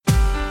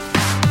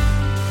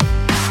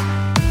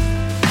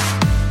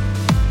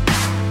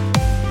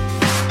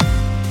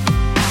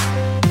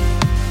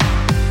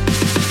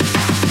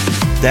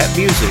That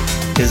music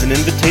is an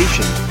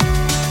invitation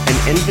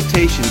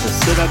to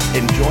sit up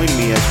and join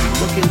me as we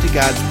look into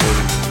God's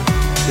Word.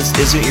 This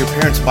isn't your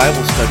parents'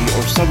 Bible study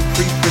or some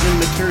pre-printed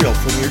material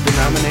from your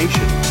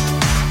denomination.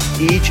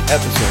 Each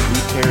episode we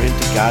tear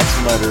into God's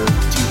letter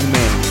to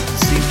humanity to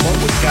see what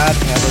would God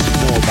have us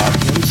know about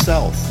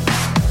Himself,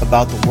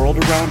 about the world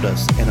around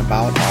us, and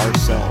about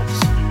ourselves.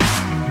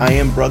 I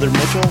am Brother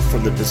Mitchell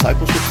from the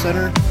Discipleship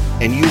Center,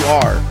 and you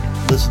are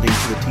listening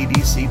to the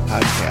TDC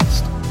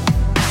Podcast.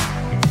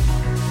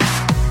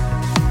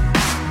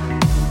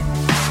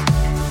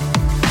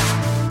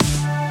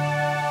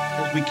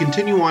 We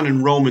continue on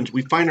in Romans.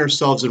 We find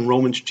ourselves in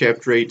Romans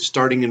chapter 8,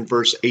 starting in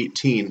verse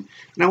 18.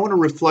 And I want to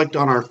reflect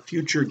on our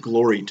future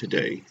glory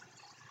today.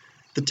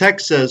 The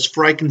text says,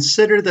 "For I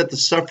consider that the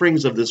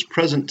sufferings of this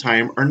present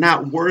time are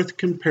not worth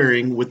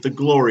comparing with the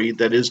glory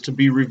that is to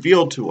be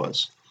revealed to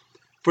us.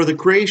 For the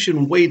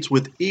creation waits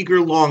with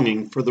eager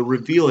longing for the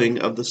revealing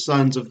of the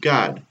sons of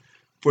God.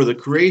 For the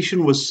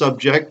creation was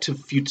subject to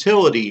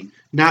futility,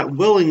 not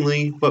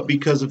willingly, but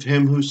because of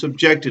him who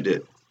subjected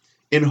it,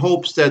 in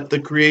hopes that the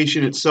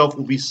creation itself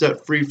will be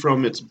set free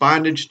from its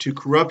bondage to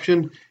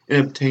corruption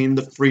and obtain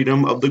the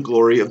freedom of the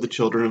glory of the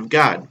children of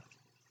God.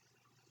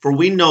 For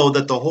we know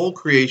that the whole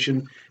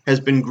creation has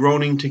been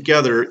groaning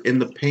together in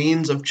the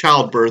pains of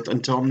childbirth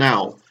until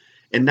now,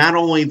 and not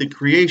only the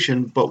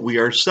creation, but we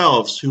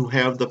ourselves, who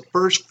have the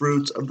first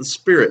fruits of the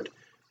Spirit,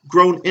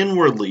 groan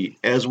inwardly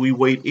as we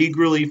wait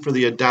eagerly for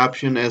the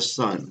adoption as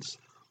sons,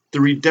 the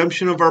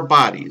redemption of our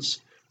bodies.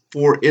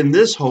 For in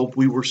this hope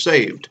we were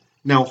saved.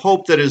 Now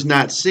hope that is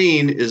not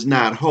seen is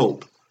not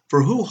hope.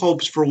 For who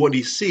hopes for what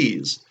he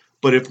sees?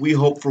 But if we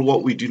hope for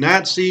what we do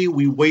not see,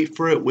 we wait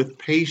for it with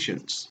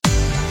patience."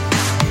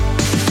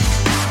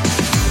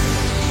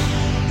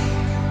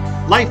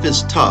 Life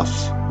is tough,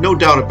 no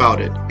doubt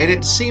about it, and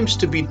it seems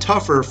to be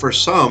tougher for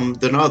some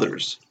than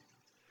others.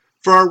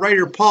 For our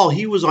writer Paul,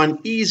 he was on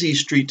easy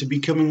street to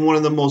becoming one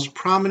of the most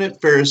prominent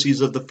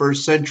Pharisees of the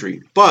first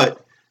century,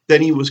 but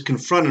then he was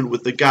confronted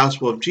with the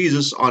gospel of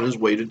Jesus on his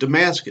way to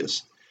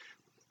Damascus.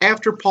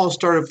 After Paul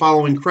started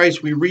following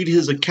Christ, we read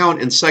his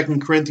account in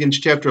 2 Corinthians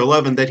chapter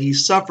 11 that he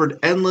suffered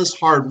endless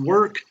hard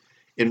work,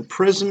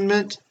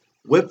 imprisonment,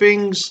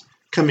 whippings,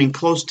 coming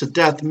close to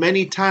death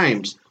many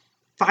times.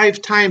 5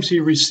 times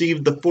he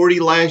received the 40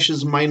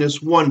 lashes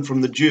minus 1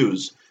 from the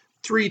Jews.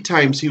 3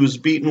 times he was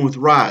beaten with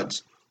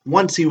rods.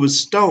 Once he was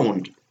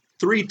stoned.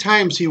 3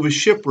 times he was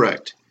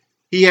shipwrecked.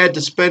 He had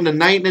to spend a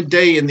night and a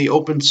day in the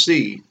open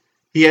sea.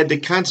 He had to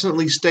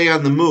constantly stay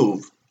on the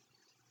move.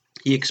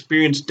 He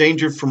experienced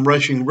danger from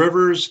rushing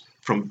rivers,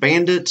 from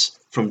bandits,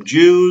 from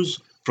Jews,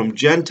 from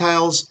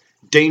Gentiles,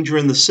 danger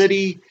in the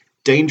city,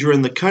 danger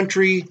in the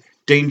country,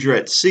 danger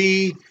at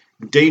sea,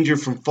 danger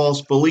from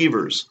false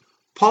believers.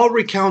 Paul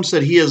recounts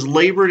that he has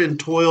labored and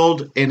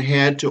toiled and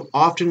had to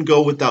often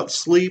go without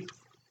sleep,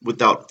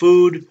 without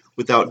food,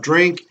 without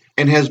drink,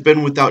 and has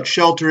been without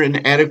shelter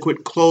and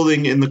adequate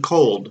clothing in the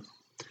cold.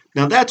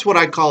 Now that's what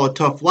I call a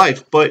tough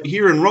life, but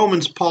here in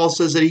Romans, Paul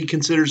says that he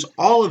considers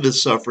all of his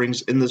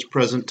sufferings in this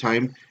present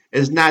time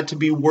as not to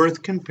be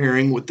worth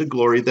comparing with the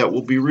glory that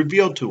will be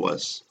revealed to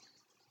us.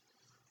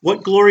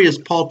 What glory is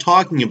Paul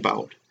talking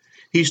about?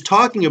 He's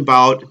talking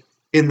about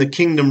in the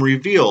kingdom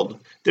revealed.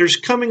 There's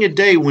coming a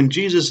day when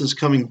Jesus is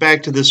coming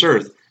back to this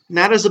earth,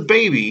 not as a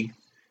baby,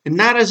 and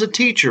not as a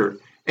teacher,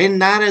 and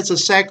not as a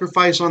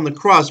sacrifice on the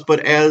cross,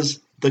 but as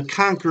the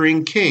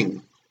conquering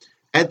king.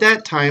 At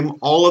that time,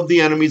 all of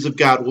the enemies of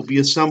God will be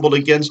assembled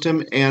against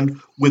him, and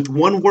with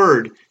one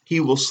word, he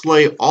will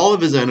slay all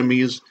of his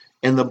enemies,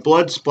 and the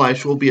blood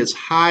splash will be as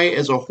high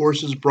as a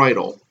horse's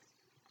bridle.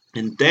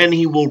 And then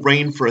he will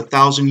reign for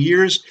 1,000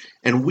 years,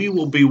 and we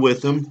will be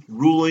with him,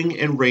 ruling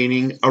and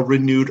reigning a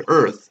renewed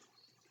earth.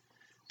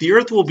 The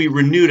earth will be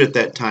renewed at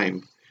that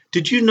time.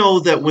 Did you know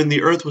that when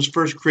the earth was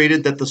first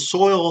created, that the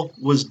soil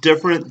was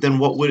different than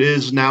what it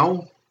is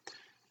now?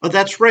 Oh,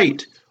 that's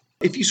right.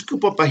 If you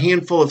scoop up a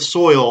handful of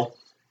soil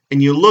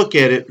and you look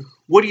at it,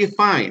 what do you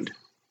find?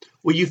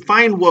 Well, you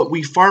find what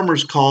we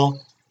farmers call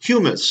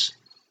humus,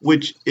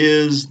 which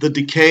is the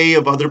decay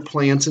of other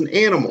plants and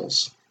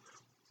animals.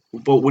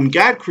 But when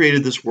God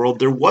created this world,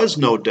 there was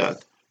no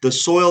death. The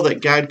soil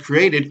that God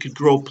created could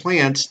grow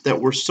plants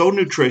that were so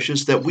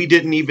nutritious that we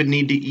didn't even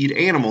need to eat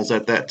animals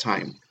at that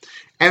time.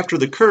 After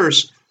the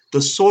curse,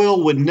 the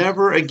soil would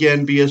never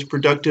again be as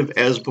productive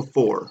as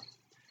before.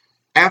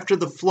 After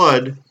the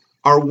flood,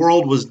 our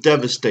world was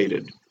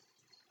devastated.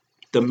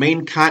 The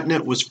main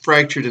continent was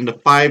fractured into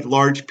 5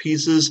 large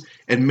pieces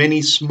and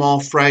many small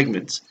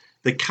fragments.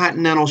 The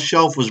continental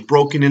shelf was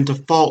broken into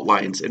fault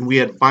lines, and we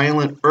had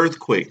violent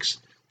earthquakes,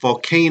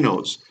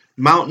 volcanoes.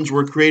 Mountains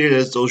were created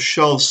as those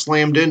shelves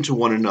slammed into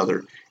one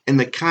another, and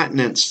the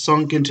continents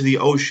sunk into the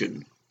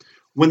ocean.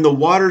 When the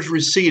waters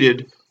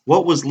receded,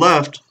 what was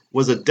left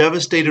was a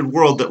devastated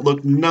world that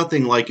looked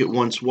nothing like it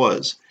once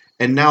was.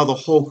 And now the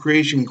whole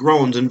creation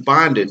groans in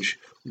bondage,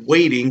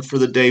 waiting for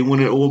the day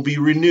when it will be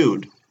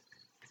renewed.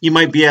 You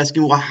might be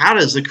asking, well, how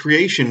does the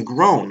creation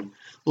groan?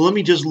 Well, let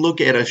me just look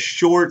at a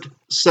short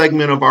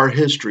segment of our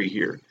history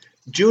here.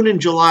 June and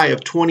July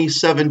of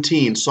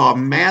 2017 saw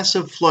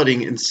massive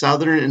flooding in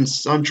southern and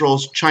central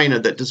China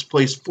that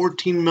displaced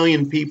 14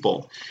 million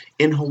people.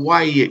 In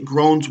Hawaii, it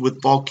groans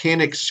with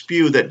volcanic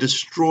spew that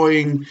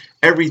destroying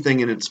everything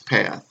in its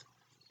path.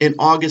 In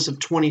August of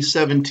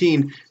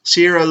 2017,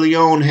 Sierra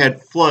Leone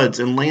had floods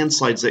and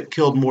landslides that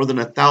killed more than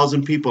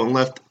 1,000 people and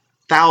left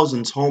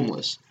thousands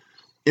homeless.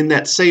 In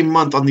that same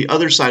month, on the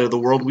other side of the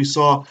world, we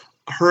saw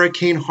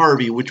Hurricane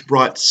Harvey, which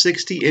brought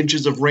 60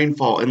 inches of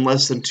rainfall in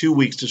less than 2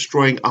 weeks,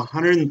 destroying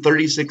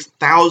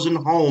 136,000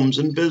 homes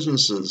and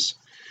businesses.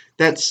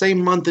 That same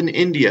month in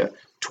India,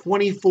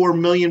 24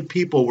 million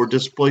people were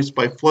displaced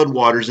by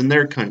floodwaters in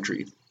their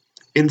country.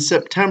 In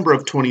September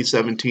of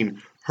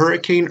 2017,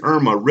 Hurricane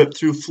Irma ripped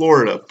through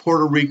Florida,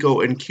 Puerto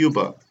Rico, and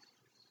Cuba.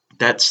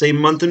 That same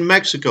month in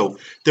Mexico,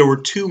 there were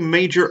 2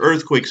 major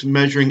earthquakes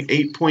measuring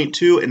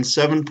 8.2 and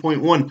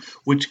 7.1,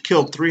 which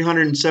killed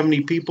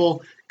 370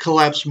 people,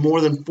 collapsed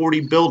more than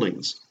 40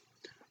 buildings.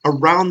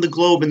 Around the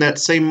globe in that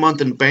same month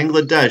in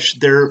Bangladesh,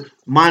 their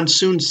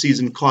monsoon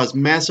season caused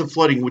massive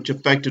flooding which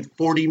affected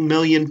 40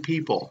 million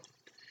people.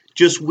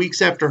 Just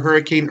weeks after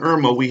Hurricane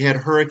Irma, we had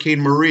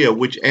Hurricane Maria,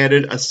 which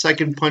added a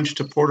second punch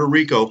to Puerto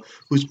Rico,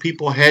 whose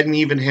people hadn't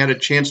even had a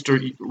chance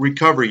to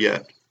recover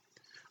yet.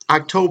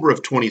 October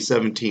of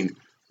 2017,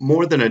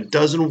 more than a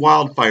dozen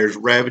wildfires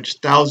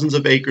ravaged thousands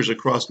of acres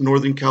across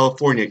Northern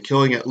California,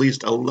 killing at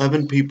least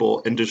 11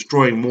 people and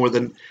destroying more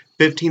than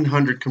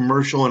 1,500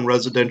 commercial and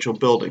residential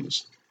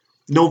buildings.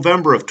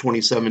 November of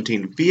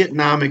 2017,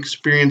 Vietnam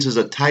experiences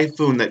a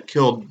typhoon that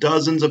killed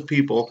dozens of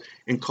people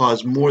and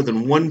caused more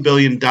than $1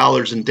 billion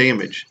in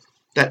damage.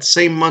 That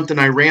same month in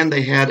Iran,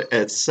 they had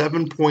a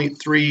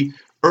 7.3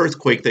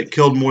 earthquake that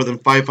killed more than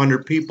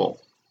 500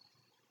 people.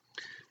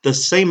 The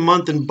same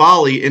month in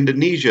Bali,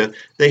 Indonesia,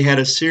 they had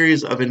a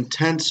series of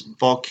intense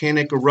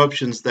volcanic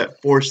eruptions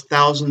that forced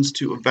thousands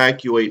to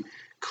evacuate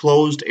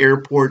closed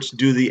airports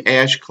due to the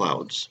ash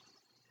clouds.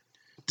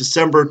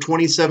 December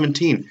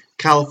 2017,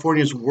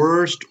 California's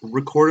worst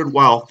recorded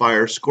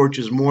wildfire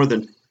scorches more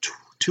than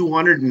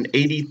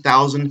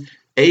 280,000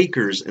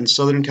 acres in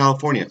Southern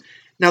California.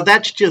 Now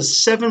that's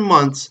just 7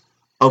 months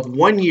of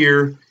 1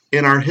 year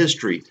in our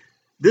history.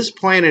 This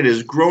planet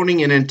is groaning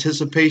in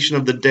anticipation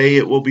of the day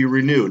it will be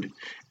renewed.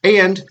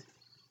 And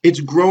it's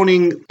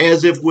groaning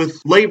as if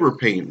with labor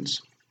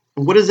pains.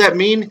 What does that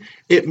mean?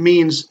 It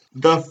means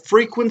the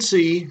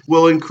frequency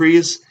will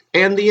increase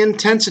and the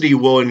intensity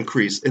will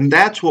increase. And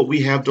that's what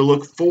we have to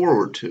look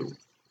forward to.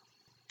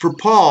 For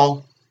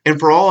Paul, and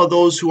for all of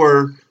those who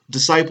are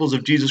disciples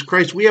of Jesus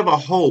Christ, we have a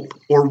hope,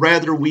 or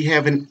rather we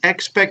have an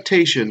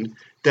expectation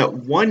that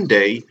one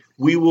day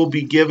we will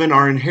be given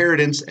our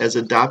inheritance as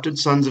adopted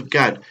sons of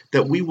God,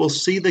 that we will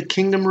see the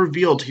kingdom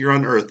revealed here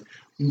on earth,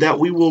 that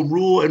we will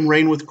rule and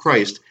reign with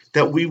Christ,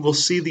 that we will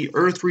see the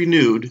earth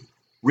renewed,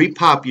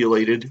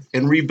 repopulated,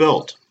 and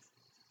rebuilt.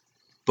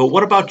 But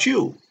what about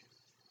you?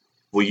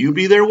 Will you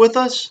be there with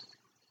us?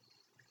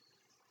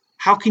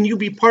 How can you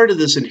be part of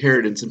this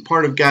inheritance and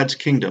part of God's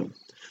kingdom?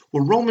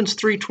 Well, Romans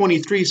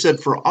 3:23 said,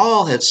 "For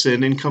all have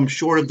sinned and come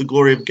short of the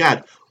glory of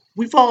God."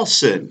 We've all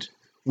sinned.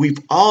 We've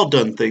all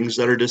done things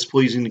that are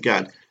displeasing to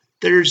God.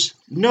 There's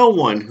no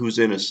one who's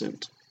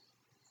innocent.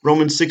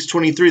 Romans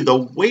 6:23, "The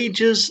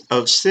wages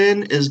of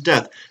sin is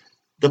death."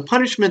 The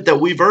punishment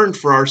that we've earned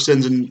for our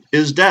sins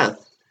is death.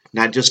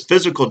 Not just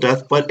physical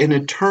death, but an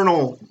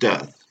eternal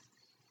death.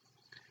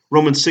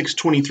 Romans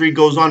 6:23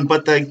 goes on,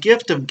 "But the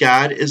gift of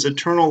God is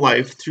eternal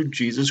life through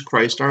Jesus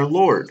Christ our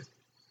Lord."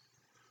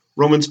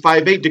 Romans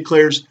 5:8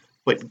 declares,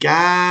 "But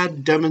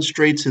God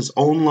demonstrates his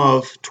own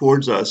love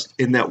towards us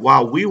in that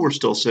while we were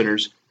still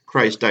sinners,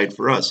 Christ died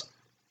for us."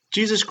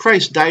 Jesus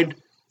Christ died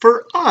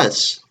for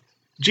us.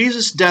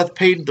 Jesus' death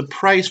paid the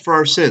price for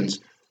our sins.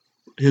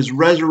 His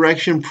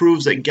resurrection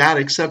proves that God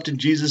accepted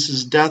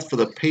Jesus' death for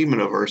the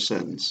payment of our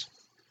sins.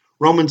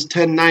 Romans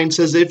 10:9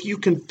 says, "If you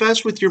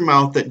confess with your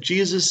mouth that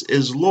Jesus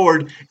is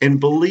Lord and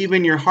believe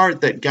in your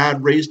heart that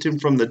God raised him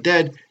from the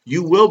dead,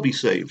 you will be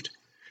saved."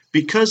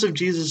 Because of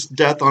Jesus'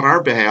 death on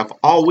our behalf,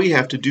 all we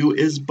have to do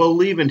is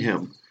believe in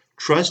him,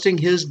 trusting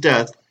his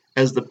death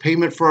as the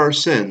payment for our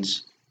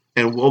sins,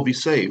 and we'll be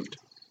saved.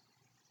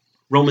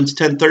 Romans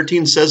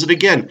 10:13 says it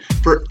again,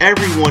 "For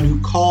everyone who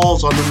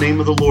calls on the name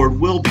of the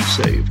Lord will be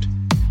saved."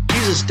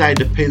 Jesus died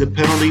to pay the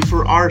penalty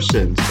for our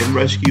sins and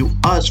rescue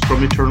us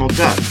from eternal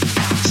death.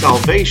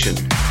 Salvation,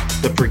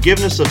 the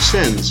forgiveness of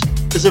sins,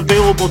 is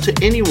available to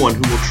anyone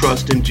who will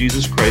trust in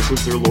Jesus Christ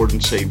as their Lord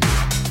and Savior.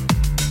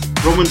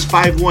 Romans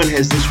 5:1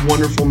 has this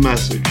wonderful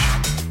message.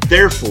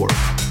 "Therefore,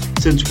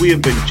 since we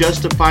have been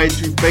justified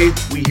through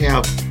faith, we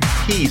have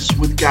peace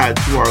with God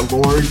through our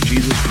Lord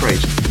Jesus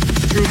Christ."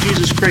 Through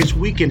Jesus Christ,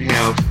 we can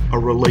have a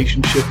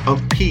relationship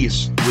of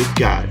peace with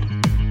God.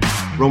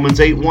 Romans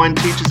 8:1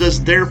 teaches us,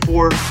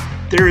 "Therefore,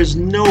 there is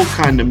no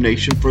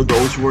condemnation for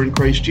those who are in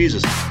Christ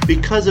Jesus."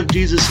 Because of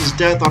Jesus'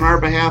 death on our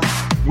behalf,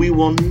 we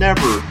will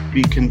never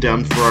be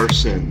condemned for our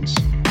sins.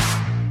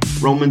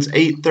 Romans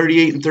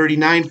 8:38 and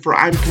 39, "For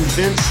I'm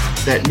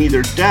convinced that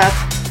neither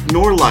death,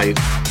 nor life,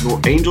 nor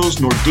angels,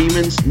 nor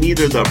demons,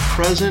 neither the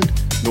present,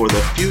 nor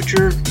the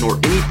future, nor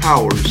any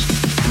powers,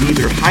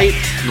 neither height,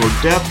 nor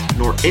depth,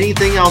 nor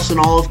anything else in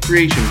all of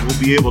creation will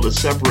be able to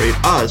separate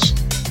us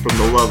from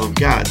the love of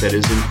God that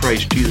is in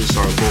Christ Jesus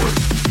our Lord.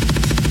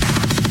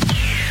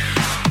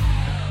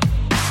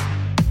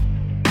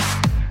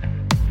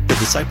 The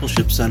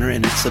Discipleship Center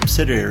and its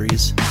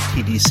subsidiaries,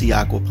 TDC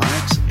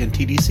Aquaponics and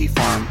TDC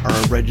Farm, are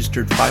a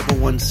registered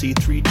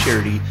 501c3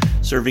 charity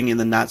serving in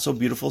the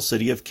not-so-beautiful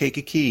city of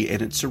Kankakee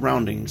and its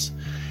surroundings.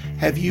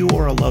 Have you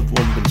or a loved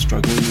one been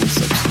struggling with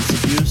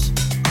substance abuse,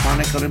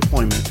 chronic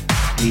unemployment,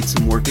 need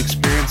some work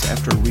experience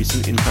after a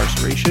recent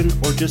incarceration,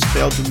 or just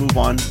failed to move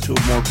on to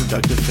a more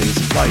productive phase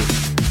of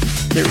life?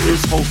 There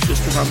is hope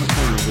just around the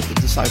corner with the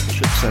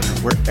Discipleship Center,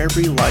 where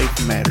every life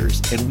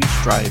matters and we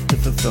strive to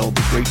fulfill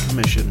the Great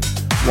Commission,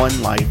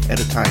 one life at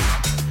a time.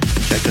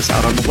 Check us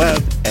out on the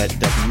web at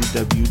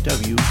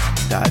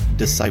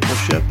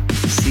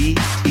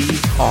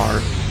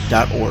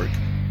www.discipleshipctr.org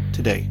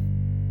today.